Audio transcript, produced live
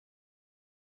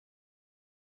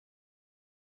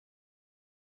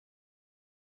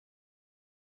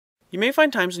You may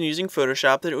find times when using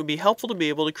Photoshop that it would be helpful to be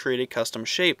able to create a custom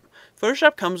shape.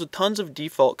 Photoshop comes with tons of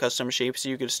default custom shapes that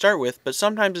you could start with, but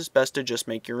sometimes it's best to just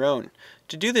make your own.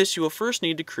 To do this, you will first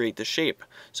need to create the shape.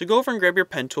 So go over and grab your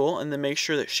pen tool and then make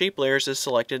sure that Shape Layers is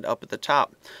selected up at the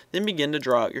top. Then begin to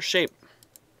draw out your shape.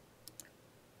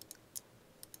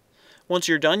 Once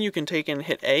you're done, you can take and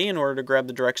hit A in order to grab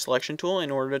the direct selection tool in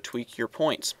order to tweak your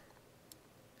points.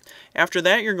 After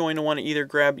that, you're going to want to either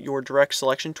grab your direct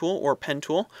selection tool or pen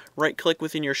tool, right click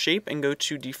within your shape and go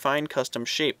to Define Custom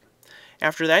Shape.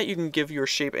 After that, you can give your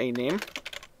shape a name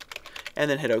and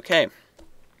then hit OK.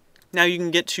 Now you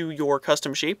can get to your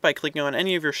custom shape by clicking on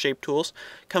any of your shape tools,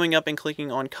 coming up and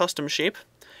clicking on Custom Shape,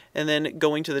 and then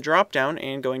going to the drop down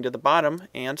and going to the bottom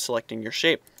and selecting your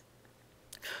shape.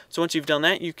 So once you've done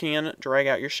that, you can drag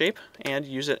out your shape and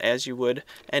use it as you would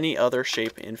any other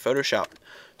shape in Photoshop.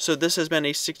 So this has been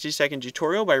a 60-second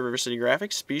tutorial by River City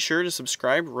Graphics. Be sure to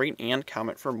subscribe, rate, and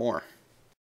comment for more.